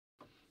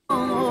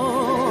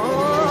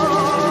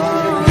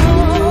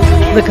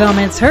The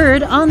comments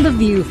heard on The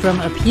View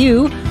from a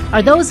Pew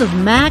are those of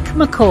Mac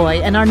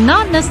McKoy and are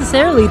not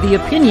necessarily the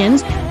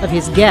opinions of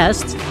his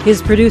guests,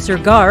 his producer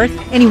Garth,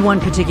 any one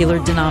particular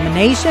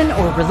denomination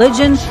or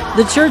religion,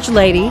 the church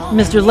lady,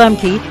 Mr.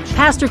 Lemke,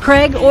 Pastor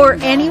Craig, or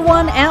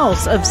anyone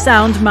else of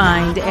sound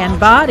mind and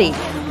body.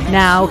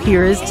 Now,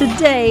 here is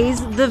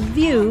today's The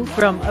View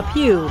from a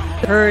Pew,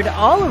 heard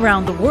all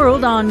around the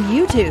world on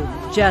YouTube.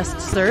 Just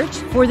search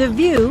for The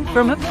View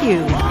from a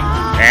Pew.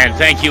 And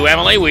thank you,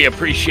 Emily. We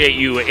appreciate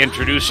you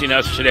introducing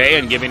us today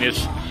and giving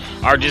us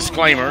our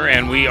disclaimer,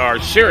 and we are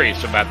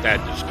serious about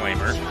that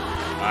disclaimer.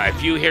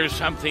 If you hear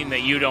something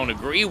that you don't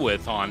agree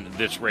with on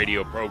this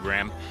radio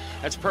program,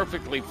 that's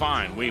perfectly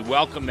fine. We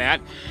welcome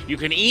that. You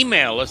can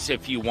email us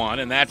if you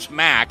want, and that's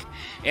Mac,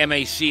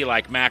 M-A-C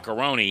like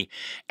macaroni,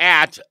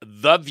 at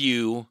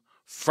theviewfromapew.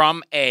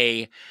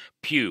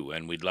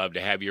 And we'd love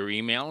to have your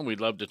email, and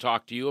we'd love to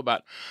talk to you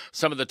about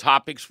some of the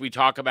topics we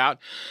talk about.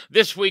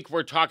 This week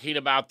we're talking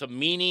about the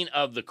meaning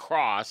of the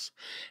cross,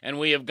 and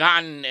we have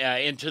gotten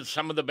into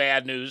some of the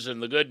bad news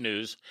and the good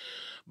news.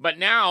 But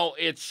now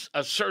it's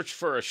a search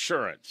for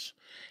assurance,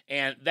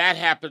 and that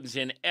happens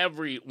in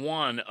every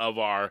one of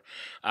our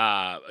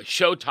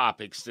show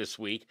topics this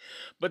week.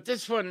 But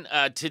this one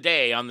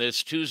today, on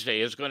this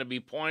Tuesday, is going to be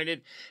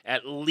pointed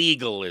at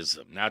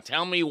legalism. Now,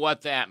 tell me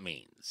what that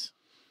means.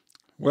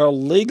 Well,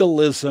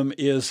 legalism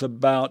is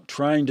about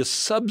trying to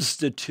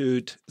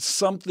substitute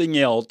something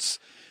else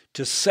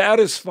to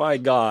satisfy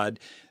God,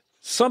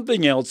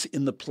 something else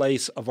in the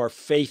place of our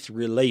faith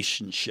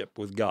relationship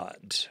with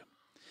God.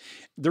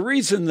 The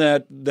reason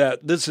that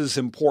this is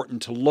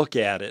important to look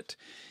at it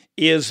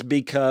is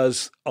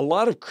because a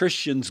lot of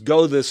Christians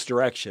go this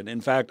direction.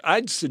 In fact,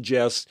 I'd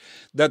suggest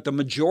that the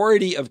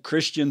majority of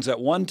Christians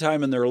at one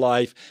time in their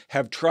life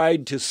have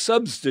tried to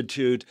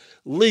substitute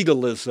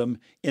legalism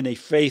in a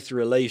faith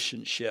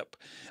relationship.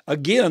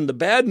 Again, the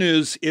bad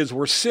news is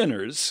we're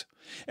sinners,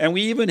 and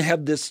we even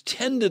have this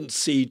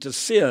tendency to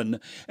sin,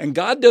 and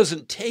God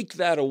doesn't take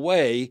that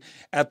away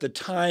at the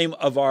time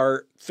of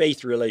our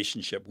faith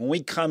relationship, when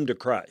we come to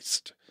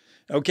Christ.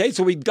 Okay,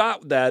 so we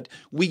got that.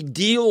 We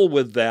deal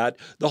with that.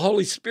 The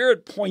Holy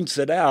Spirit points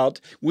it out.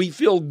 We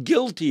feel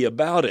guilty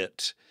about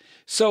it.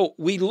 So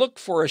we look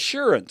for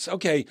assurance.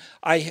 Okay,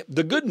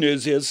 the good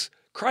news is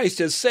Christ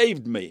has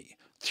saved me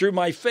through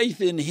my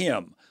faith in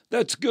Him.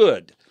 That's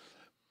good.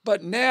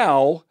 But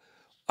now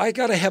I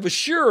got to have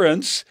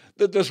assurance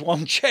that this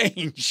won't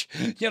change.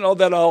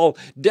 That I'll,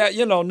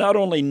 not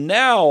only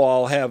now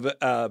I'll have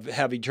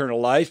eternal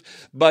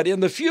life, but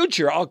in the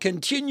future I'll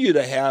continue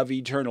to have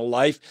eternal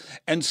life.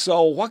 And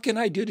so what can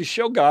I do to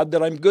show God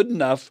that I'm good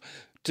enough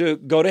to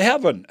go to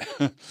heaven?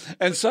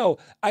 And so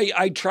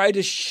I try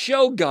to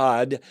show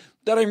God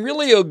that I'm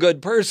really a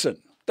good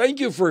person. Thank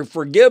you for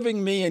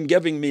forgiving me and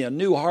giving me a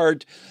new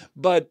heart.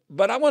 But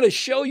I want to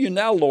show you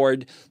now,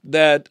 Lord,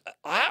 that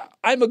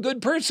I'm a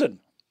good person.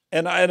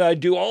 And I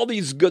do all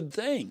these good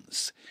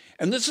things.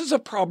 And this is a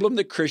problem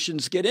that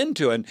Christians get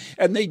into. And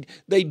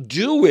they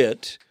do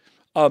it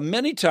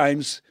many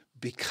times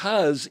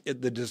because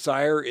the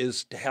desire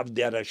is to have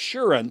that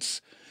assurance,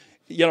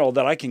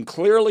 that I can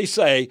clearly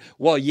say,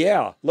 well,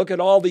 yeah, look at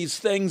all these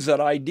things that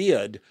I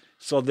did.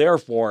 So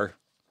therefore,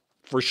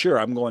 for sure,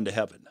 I'm going to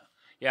heaven.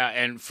 Yeah,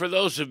 and for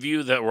those of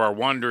you that were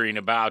wondering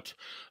about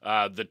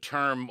the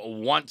term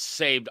once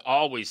saved,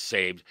 always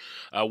saved,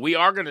 we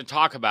are going to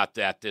talk about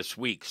that this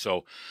week.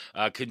 So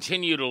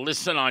continue to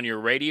listen on your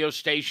radio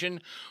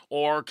station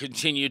or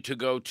continue to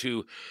go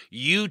to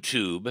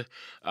youtube.com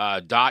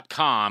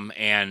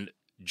and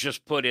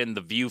just put in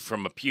The View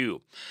from a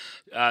Pew.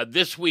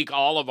 This week,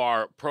 all of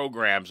our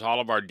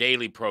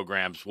daily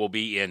programs will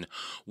be in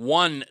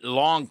one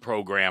long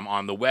program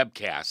on the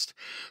webcast.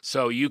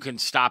 So you can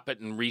stop it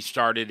and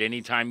restart it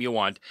anytime you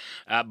want.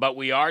 But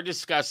we are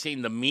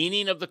discussing the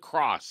meaning of the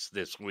cross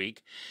this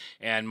week.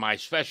 And my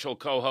special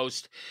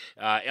co-host,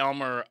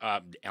 Delmar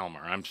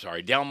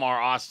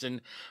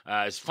Austin,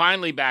 is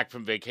finally back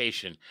from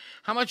vacation.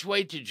 How much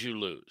weight did you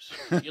lose?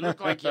 You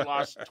look like you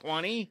lost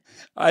 20.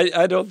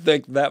 I don't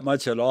think that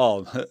much at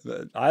all.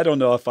 I don't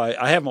know if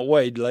I haven't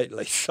weighed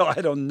lately, so I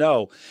don't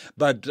know.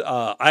 But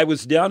I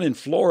was down in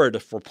Florida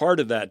for part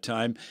of that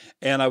time,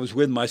 and I was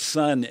with my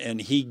son, and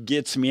he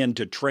gets me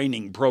into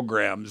training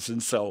programs,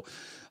 and so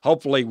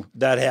hopefully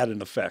that had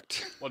an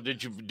effect. Well,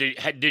 did you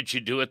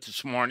do it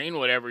this morning,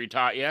 whatever he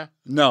taught you?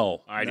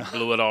 No. I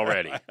blew it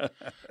already.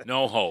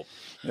 No hope.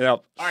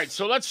 Yep. All right,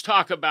 so let's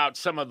talk about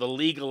some of the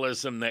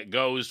legalism that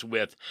goes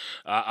with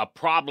a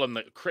problem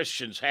that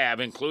Christians have,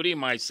 including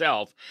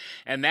myself,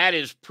 and that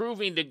is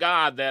proving to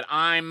God that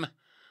I'm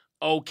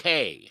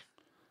okay.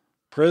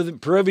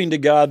 proving to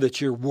God that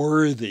you're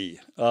worthy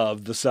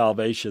of the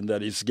salvation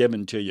that he's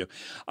given to you.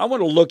 I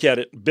want to look at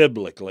it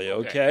biblically,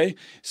 okay?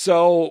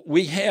 So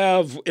we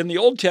have, in the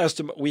Old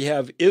Testament, we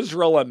have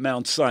Israel at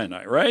Mount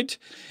Sinai, right?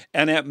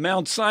 And at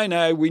Mount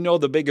Sinai, we know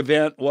the big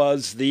event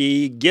was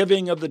the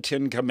giving of the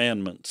 10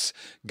 Commandments.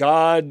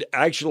 God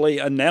actually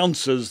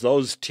announces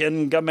those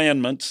 10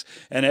 Commandments,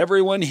 and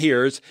everyone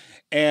hears.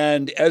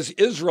 And as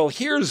Israel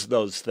hears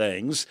those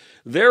things,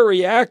 their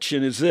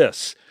reaction is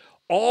this: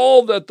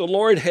 all that the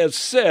Lord has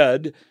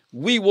said,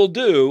 we will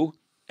do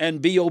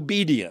and be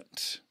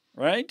obedient,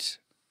 right?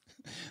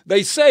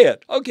 They say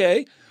it.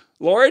 Okay,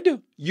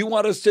 Lord, you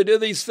want us to do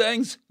these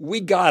things?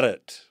 We got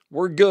it.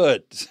 We're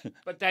good.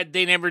 But that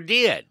they never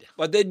did.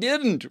 But they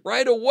didn't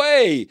right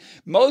away.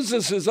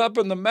 Moses is up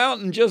in the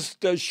mountain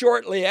just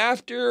shortly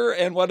after,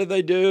 and what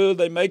do?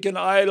 They make an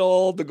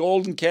idol, the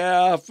golden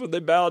calf, they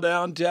bow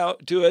down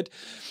to it.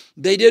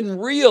 They didn't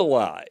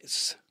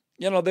realize.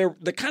 They're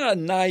kind of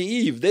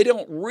naive. They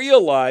don't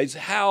realize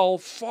how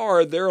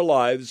far their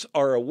lives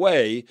are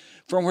away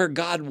from where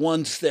God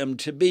wants them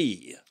to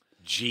be.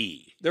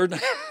 Gee. They're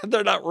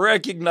not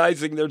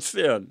recognizing their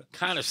sin.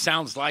 Kind of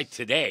sounds like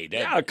today,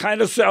 doesn't it? Yeah,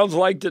 kind of sounds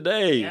like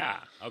today. Yeah,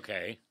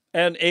 okay.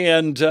 And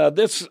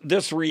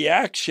this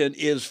reaction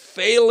is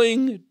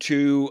failing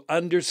to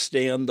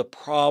understand the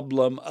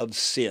problem of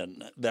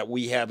sin that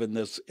we have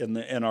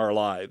in our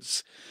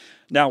lives.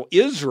 Now,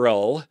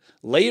 Israel,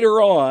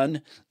 later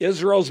on,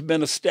 Israel's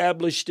been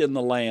established in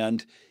the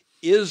land.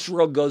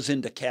 Israel goes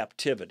into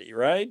captivity,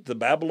 right? The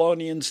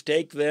Babylonians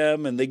take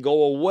them and they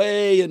go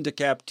away into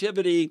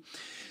captivity.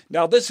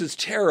 Now, this is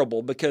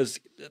terrible because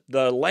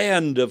the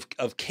land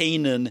of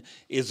Canaan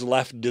is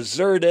left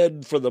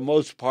deserted for the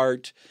most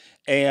part,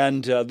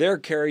 and they're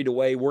carried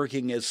away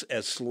working as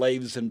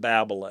slaves in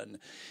Babylon.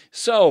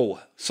 So,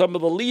 some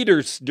of the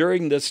leaders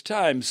during this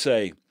time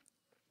say,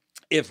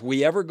 if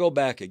we ever go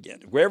back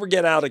again, if we ever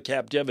get out of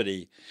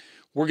captivity,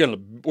 we're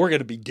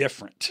gonna be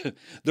different.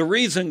 The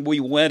reason we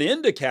went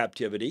into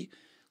captivity,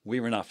 we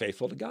were not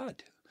faithful to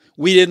God.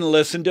 We didn't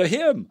listen to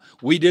him.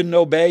 We didn't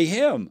obey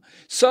him.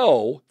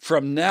 So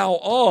from now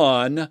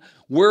on,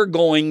 we're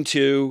going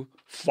to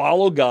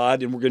follow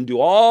God and we're going to do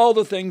all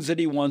the things that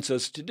he wants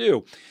us to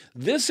do.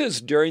 This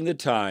is during the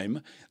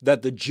time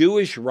that the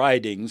Jewish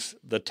writings,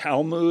 the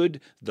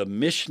Talmud, the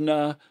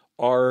Mishnah,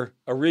 are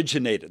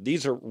originated.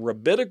 These are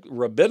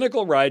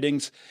rabbinical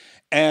writings,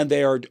 and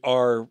they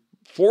are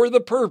for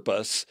the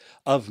purpose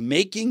of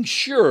making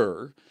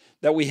sure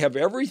that we have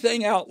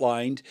everything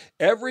outlined,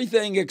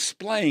 everything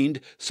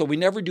explained, so we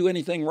never do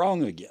anything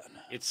wrong again.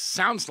 It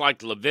sounds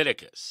like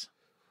Leviticus.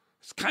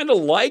 It's kind of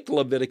like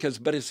Leviticus,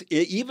 but it's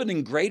even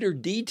in greater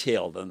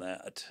detail than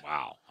that.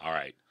 Wow. All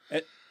right.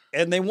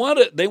 And they want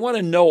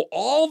to know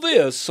all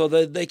this so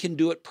that they can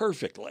do it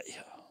perfectly.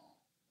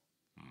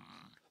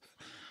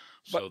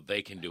 So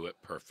they can do it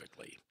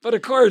perfectly. But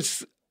of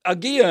course,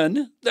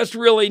 again, that's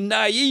really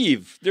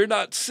naive. They're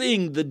not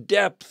seeing the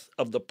depth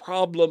of the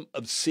problem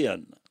of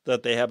sin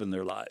that they have in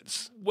their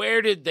lives.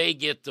 Where did they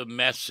get the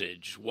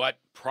message, what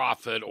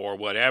prophet or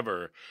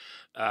whatever,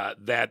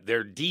 that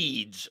their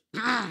deeds,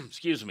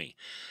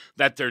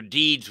 that their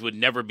deeds would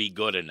never be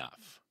good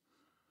enough?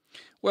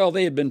 Well,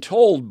 they had been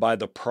told by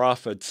the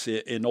prophets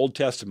in Old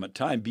Testament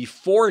time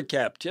before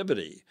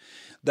captivity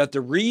that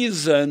the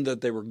reason that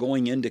they were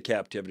going into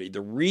captivity,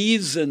 the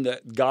reason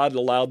that God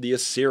allowed the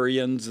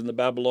Assyrians and the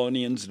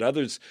Babylonians and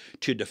others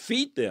to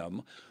defeat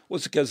them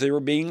was because they were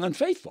being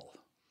unfaithful.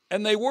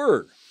 And they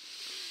were.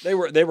 They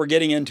were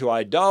getting into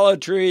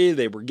idolatry.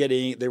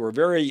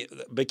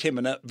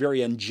 Became a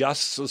very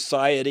unjust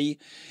society,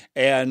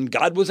 and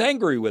God was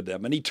angry with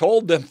them, and he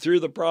told them through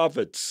the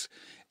prophets.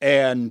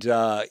 And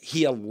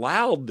he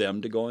allowed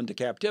them to go into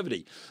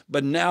captivity.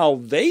 But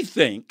now they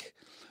think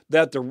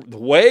that the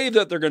way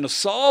that they're going to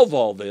solve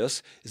all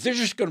this is they're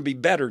just going to be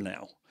better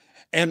now.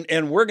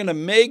 And we're going to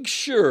make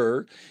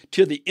sure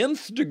to the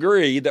nth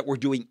degree that we're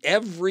doing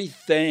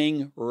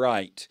everything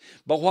right.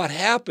 But what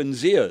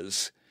happens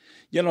is,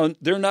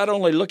 they're not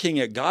only looking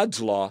at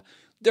God's law,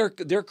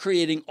 they're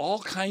creating all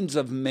kinds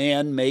of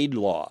man-made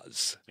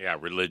laws. Yeah,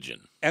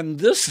 religion. And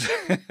this,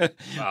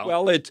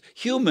 well, it's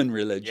human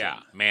religion.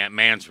 Yeah,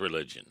 man's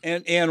religion.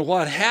 And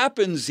what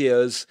happens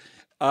is,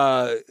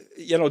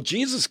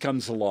 Jesus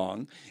comes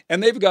along,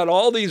 and they've got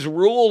all these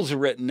rules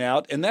written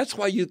out, and that's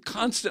why you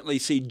constantly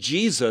see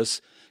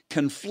Jesus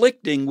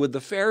conflicting with the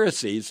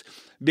Pharisees,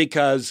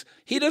 because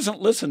he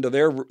doesn't listen to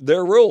their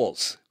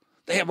rules.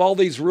 They have all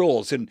these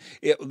rules, and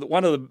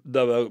one of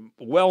the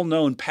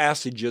well-known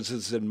passages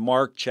is in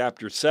Mark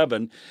chapter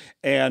 7,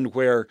 and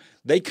where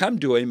they come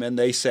to him and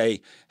they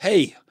say,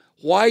 hey,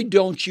 why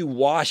don't you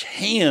wash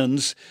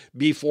hands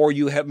before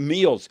you have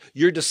meals?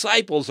 Your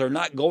disciples are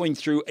not going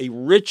through a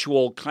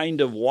ritual kind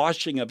of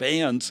washing of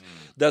hands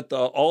that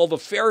all the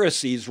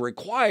Pharisees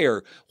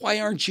require. Why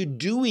aren't you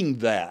doing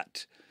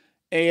that?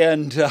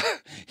 And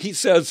he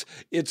says,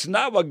 it's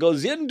not what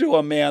goes into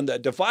a man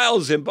that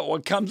defiles him, but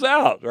what comes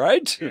out,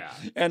 right? Yeah.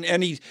 And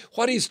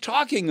what he's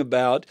talking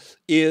about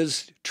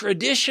is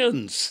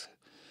traditions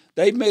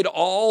They've made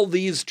all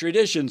these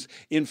traditions.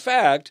 In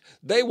fact,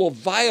 they will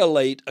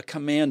violate a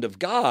command of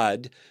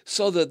God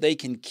so that they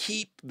can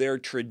keep their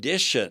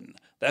tradition.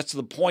 That's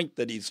the point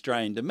that he's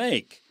trying to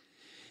make.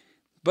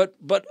 But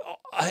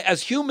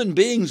as human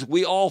beings,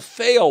 we all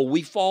fail.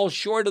 We fall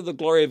short of the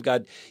glory of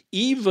God.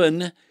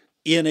 Even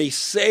in a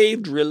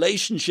saved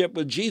relationship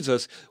with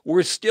Jesus,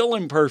 we're still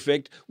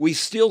imperfect. We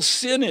still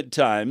sin at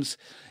times.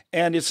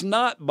 And it's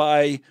not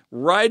by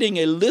writing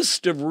a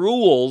list of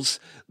rules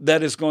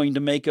that is going to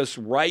make us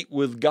right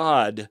with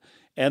God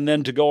and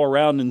then to go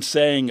around and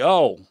saying,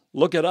 oh,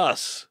 look at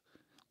us.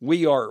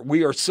 We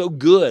are so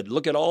good.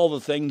 Look at all the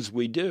things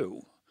we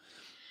do.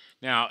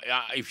 Now,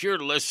 if you're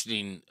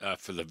listening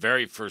for the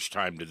very first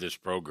time to this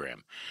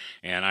program,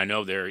 and I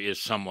know there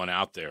is someone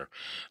out there,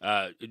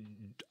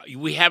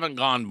 we haven't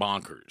gone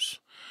bonkers.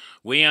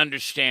 We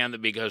understand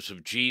that because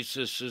of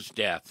Jesus'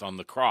 death on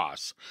the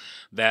cross,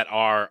 that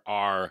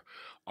our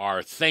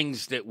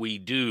things that we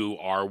do,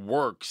 our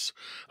works,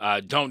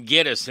 don't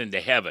get us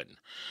into heaven.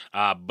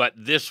 But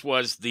this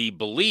was the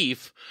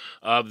belief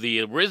of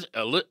the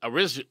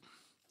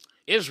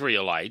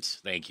Israelites,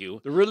 thank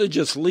you. The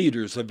religious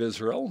leaders of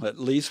Israel, at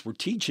least, were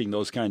teaching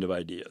those kind of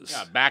ideas.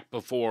 Yeah, back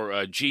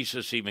before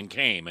Jesus even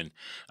came. And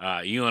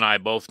you and I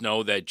both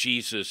know that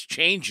Jesus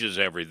changes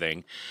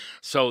everything.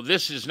 So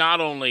this is not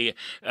only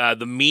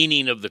the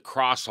meaning of the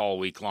cross all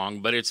week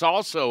long, but it's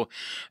also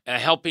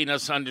helping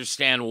us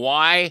understand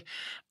why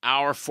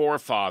our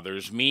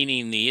forefathers,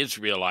 meaning the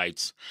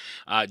Israelites,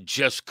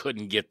 just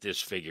couldn't get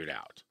this figured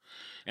out.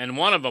 And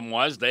one of them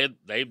was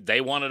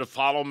they wanted to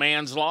follow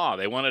man's law.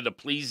 They wanted to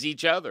please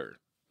each other.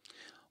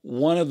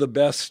 One of the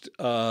best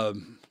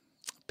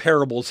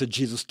parables that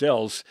Jesus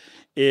tells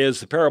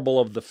is the parable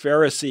of the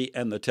Pharisee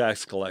and the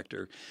tax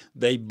collector.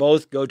 They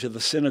both go to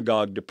the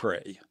synagogue to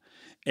pray.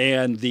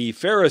 And the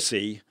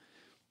Pharisee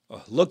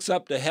looks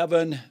up to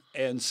heaven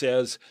and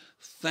says,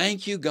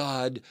 "Thank you,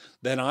 God,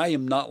 that I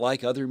am not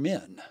like other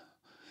men."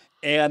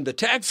 And the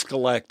tax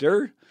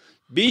collector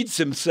beats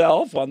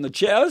himself on the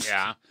chest.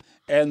 Yeah.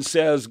 And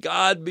says,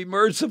 "God, be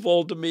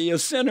merciful to me, a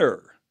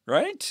sinner,"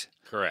 right?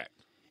 Correct.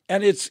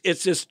 And it's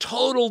this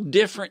total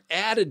different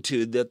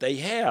attitude that they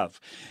have.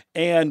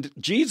 And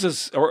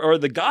Jesus, or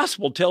the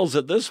gospel tells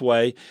it this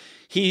way,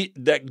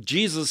 that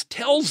Jesus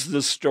tells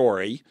the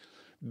story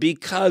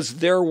because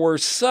there were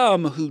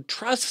some who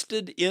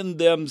trusted in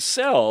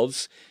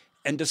themselves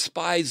and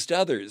despised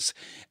others.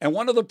 And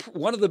one of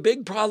the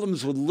big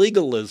problems with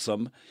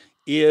legalism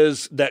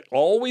is that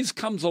always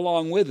comes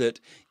along with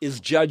it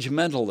is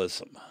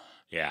judgmentalism.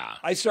 Yeah.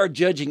 I start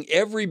judging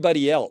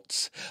everybody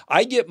else.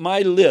 I get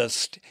my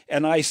list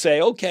and I say,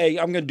 okay,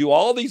 I'm going to do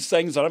all these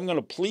things and I'm going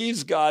to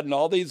please God in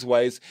all these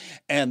ways.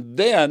 And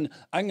then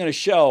I'm going to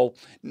show,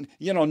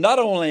 not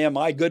only am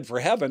I good for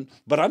heaven,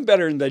 but I'm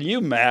better than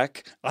you,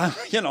 Mac.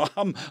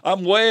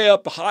 I'm way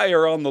up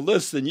higher on the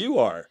list than you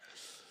are.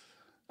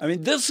 I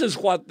mean, this is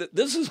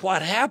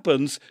what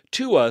happens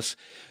to us.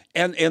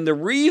 And the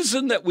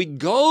reason that we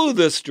go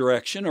this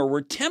direction, or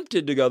we're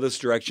tempted to go this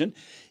direction,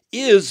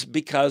 is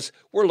because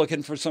we're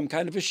looking for some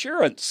kind of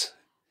assurance.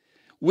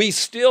 We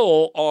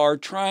still are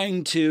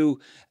trying to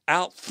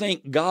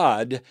outthink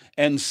God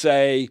and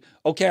say,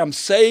 okay, I'm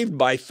saved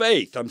by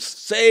faith. I'm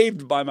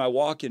saved by my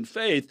walk in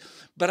faith,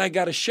 but I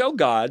got to show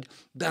God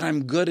that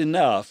I'm good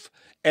enough.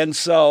 And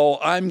so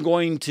I'm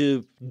going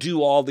to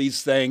do all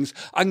these things.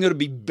 I'm going to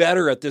be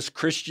better at this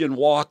Christian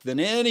walk than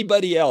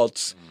anybody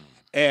else.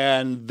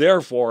 And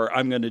therefore,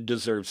 I'm going to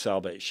deserve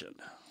salvation.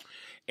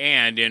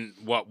 And in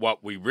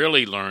what we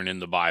really learn in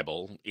the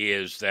Bible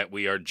is that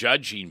we are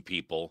judging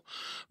people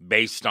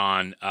based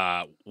on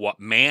what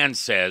man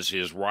says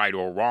is right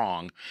or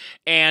wrong,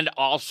 and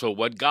also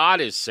what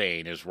God is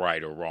saying is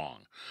right or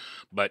wrong.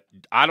 But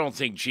I don't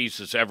think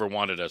Jesus ever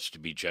wanted us to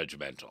be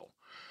judgmental.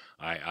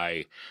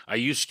 I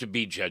used to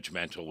be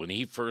judgmental. When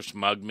he first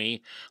mugged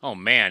me, oh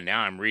man, now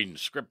I'm reading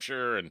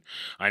scripture and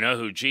I know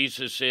who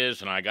Jesus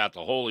is and I got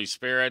the Holy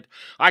Spirit.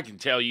 I can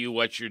tell you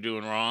what you're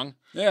doing wrong.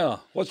 Yeah,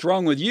 what's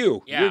wrong with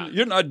you? Yeah.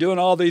 You're not doing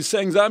all these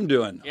things I'm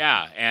doing.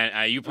 Yeah,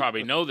 and you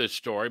probably know this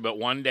story, but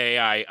one day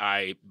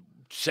I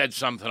said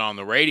something on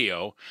the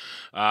radio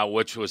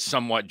which was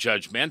somewhat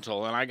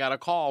judgmental, and I got a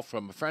call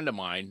from a friend of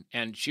mine,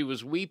 and she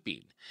was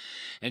weeping.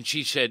 And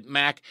she said,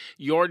 "Mac,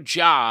 your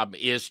job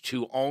is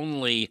to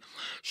only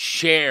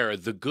share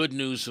the good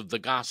news of the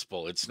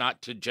gospel. It's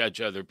not to judge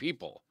other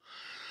people."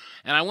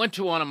 And I went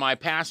to one of my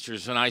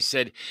pastors and I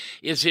said,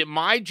 "Is it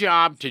my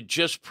job to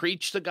just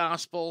preach the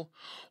gospel,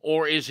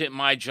 or is it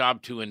my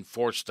job to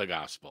enforce the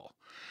gospel?"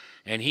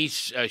 And he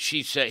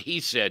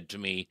said to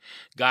me,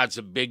 "God's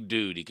a big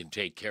dude. He can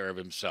take care of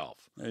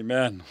himself."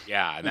 Amen.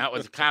 Yeah, and that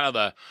was kind of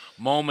the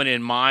moment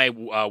in my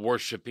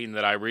worshiping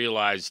that I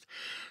realized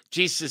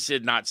Jesus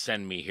did not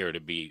send me here to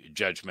be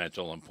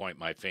judgmental and point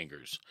my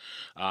fingers.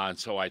 And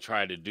so I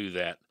try to do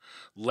that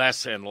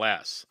less and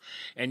less.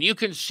 And you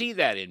can see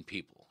that in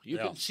people. You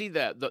can see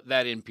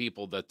that in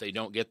people, that they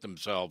don't get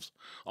themselves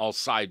all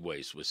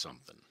sideways with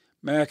something.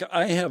 Mac,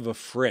 I have a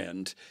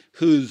friend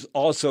who's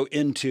also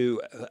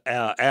into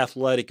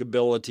athletic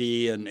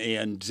ability and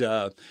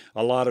a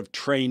lot of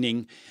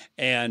training,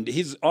 and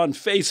he's on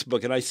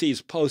Facebook, and I see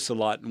his posts a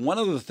lot. And one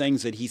of the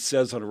things that he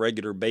says on a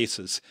regular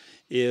basis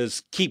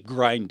is keep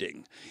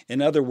grinding.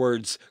 In other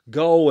words,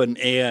 go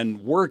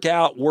and work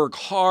out, work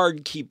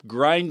hard, keep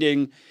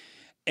grinding.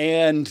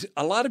 And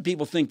a lot of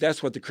people think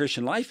that's what the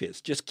Christian life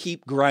is. Just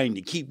keep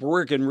grinding, keep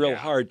working real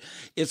hard.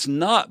 It's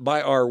not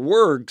by our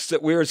works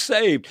that we are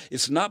saved.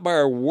 It's not by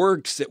our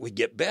works that we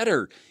get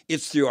better.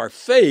 It's through our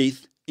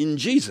faith in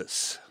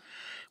Jesus.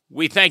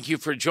 We thank you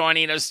for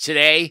joining us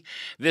today.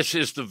 This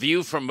is The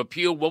View from a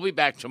Pew. We'll be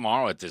back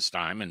tomorrow at this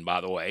time. And by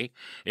the way,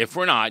 if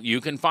we're not,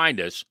 you can find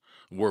us.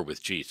 We're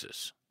with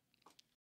Jesus.